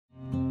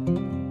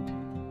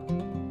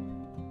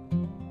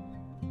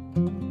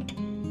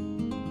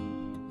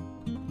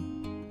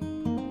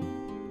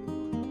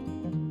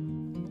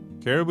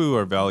Caribou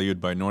are valued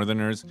by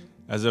Northerners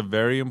as a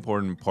very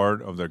important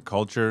part of their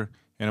culture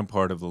and a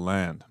part of the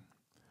land.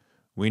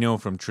 We know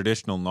from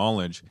traditional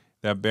knowledge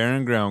that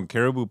barren-ground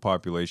caribou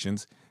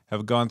populations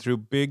have gone through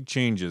big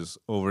changes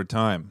over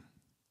time.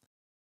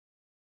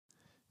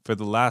 For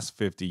the last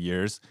 50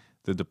 years,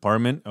 the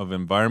Department of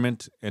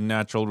Environment and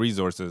Natural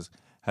Resources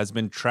has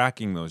been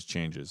tracking those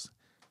changes,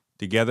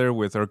 together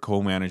with our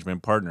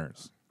co-management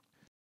partners.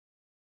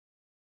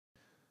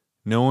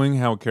 Knowing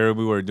how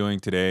caribou are doing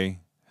today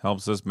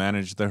helps us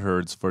manage the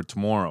herds for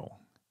tomorrow.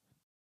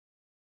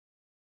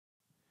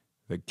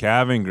 The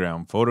Calving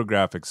ground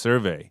photographic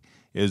survey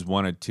is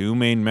one of two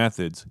main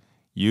methods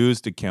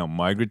used to count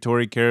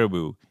migratory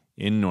caribou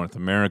in North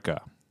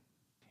America.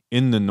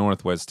 In the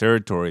Northwest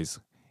Territories,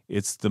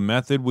 it's the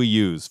method we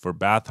use for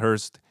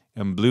Bathurst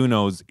and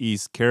Bluenose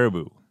East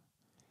caribou.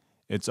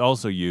 It's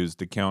also used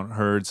to count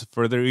herds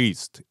further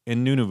east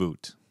in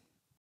Nunavut.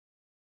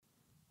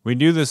 We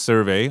do this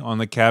survey on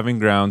the calving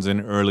grounds in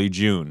early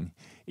June.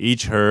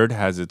 Each herd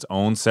has its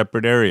own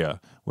separate area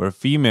where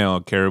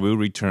female caribou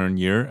return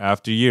year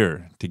after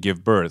year to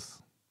give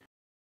birth.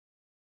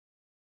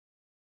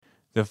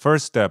 The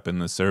first step in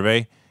the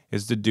survey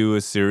is to do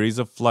a series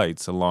of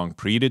flights along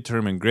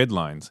predetermined grid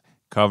lines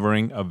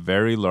covering a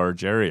very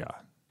large area.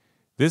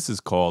 This is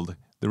called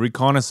the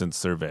Reconnaissance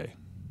Survey.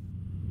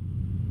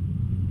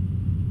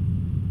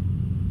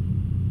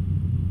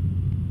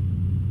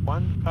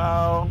 One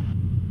cow,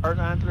 heart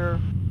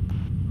antler.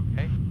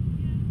 Okay.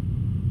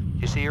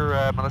 You see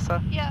her,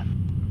 Melissa? Yeah.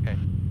 Okay.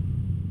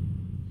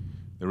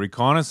 The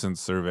Reconnaissance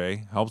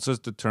Survey helps us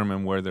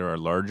determine where there are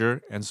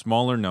larger and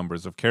smaller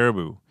numbers of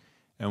caribou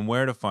and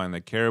where to find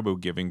the caribou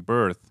giving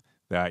birth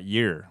that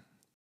year.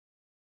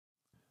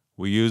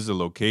 We use the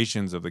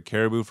locations of the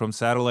caribou from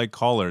satellite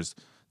collars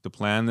to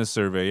plan the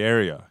survey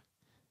area.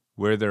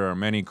 Where there are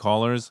many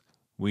collars,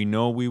 we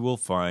know we will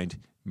find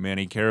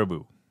many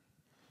caribou.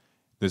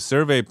 The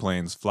survey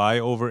planes fly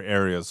over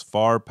areas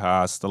far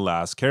past the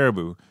last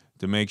caribou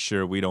to make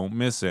sure we don't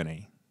miss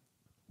any.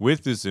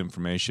 With this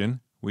information,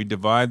 we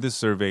divide the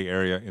survey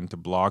area into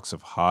blocks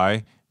of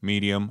high,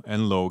 medium,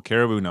 and low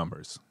caribou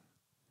numbers.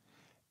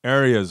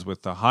 Areas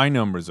with the high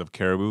numbers of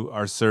caribou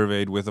are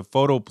surveyed with a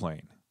photo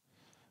plane,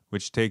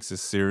 which takes a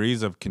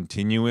series of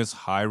continuous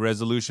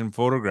high-resolution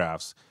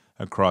photographs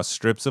across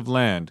strips of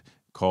land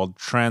called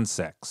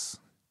transects.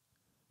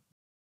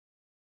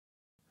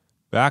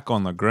 Back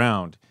on the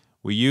ground,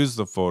 we use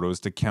the photos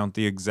to count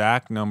the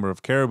exact number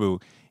of caribou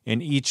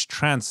in each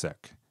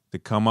transect to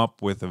come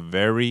up with a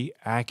very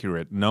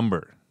accurate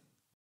number.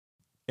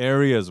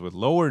 Areas with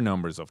lower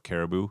numbers of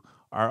caribou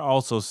are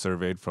also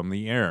surveyed from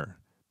the air,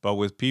 but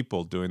with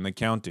people doing the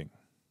counting.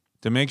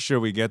 To make sure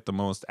we get the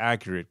most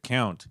accurate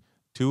count,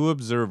 2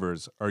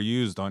 observers are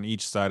used on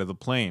each side of the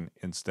plane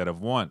instead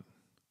of 1.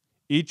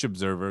 Each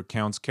observer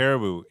counts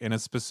caribou in a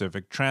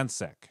specific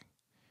transect.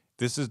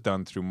 This is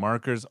done through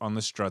markers on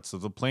the struts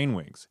of the plane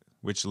wings,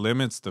 which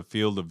limits the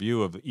field of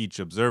view of each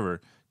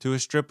observer to a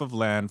strip of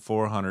land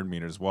 400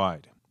 meters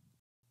wide.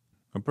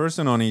 A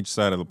person on each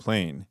side of the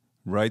plane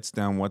writes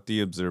down what the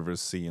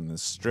observers see in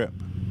this strip.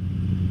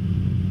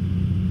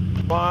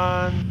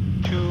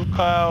 1, 2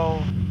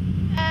 cow.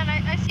 And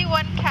I see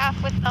one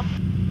calf with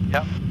them.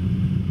 Yep.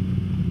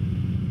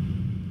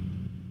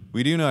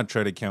 We do not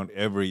try to count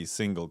every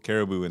single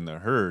caribou in the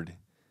herd.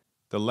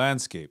 The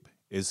landscape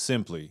is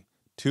simply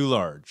too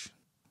large.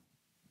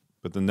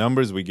 But the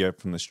numbers we get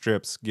from the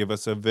strips give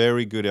us a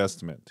very good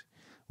estimate.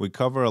 We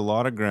cover a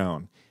lot of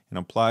ground and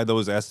apply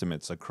those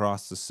estimates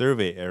across the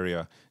survey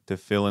area to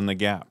fill in the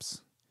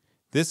gaps.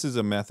 This is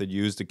a method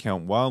used to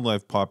count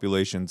wildlife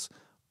populations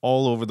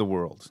all over the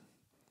world.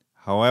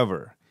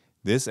 However,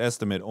 this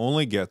estimate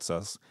only gets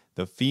us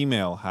the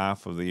female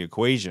half of the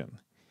equation.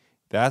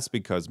 That's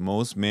because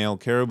most male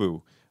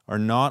caribou are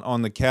not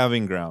on the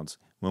calving grounds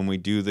when we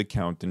do the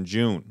count in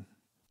June.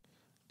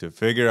 To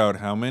figure out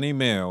how many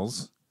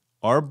males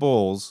or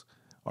bulls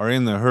are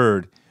in the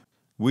herd,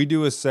 we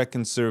do a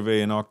second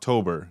survey in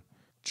October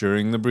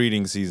during the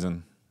breeding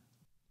season.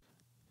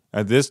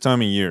 At this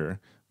time of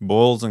year,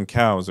 bulls and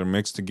cows are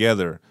mixed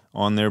together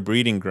on their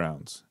breeding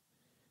grounds.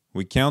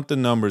 We count the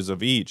numbers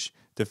of each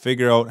to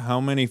figure out how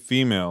many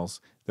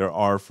females there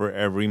are for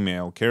every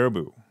male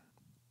caribou.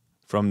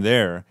 From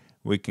there,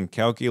 we can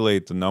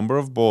calculate the number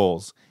of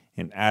bulls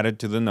and add it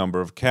to the number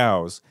of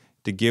cows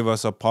to give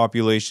us a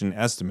population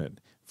estimate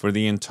for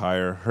the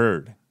entire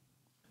herd.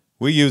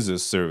 We use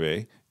this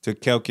survey to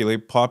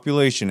calculate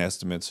population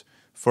estimates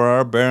for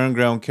our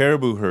barren-ground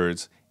caribou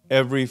herds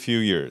every few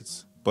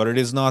years, but it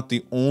is not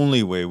the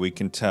only way we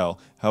can tell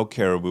how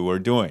caribou are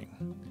doing.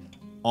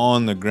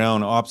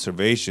 On-the-ground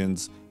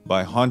observations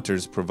by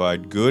hunters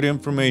provide good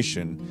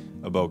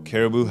information about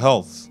caribou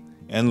health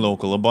and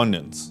local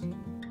abundance.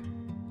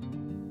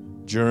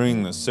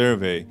 During the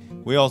survey,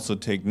 we also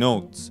take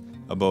notes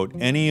about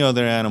any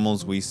other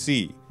animals we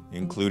see,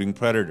 including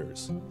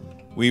predators.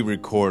 We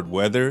record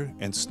weather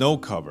and snow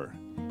cover,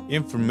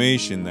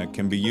 information that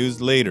can be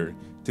used later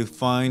to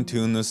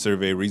fine-tune the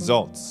survey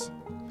results.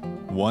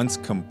 Once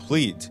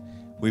complete,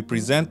 We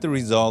present the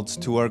results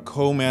to our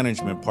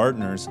co-management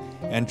partners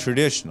and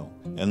traditional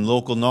and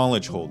local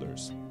knowledge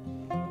holders.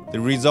 The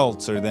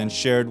results are then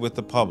shared with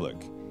the public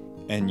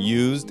and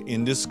used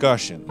in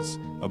discussions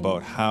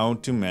about how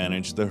to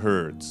manage the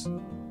herds.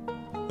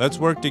 Let's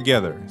work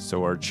together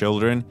so our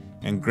children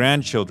and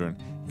grandchildren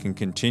can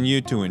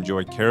continue to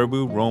enjoy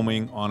caribou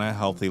roaming on a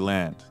healthy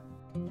land.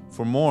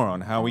 For more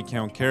on how we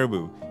count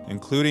caribou,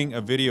 including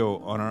a video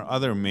on our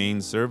other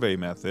main survey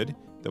method,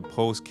 the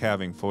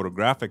post-calving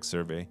photographic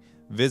survey,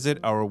 visit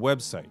our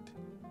website,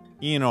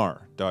 enr.gov.nt.ca.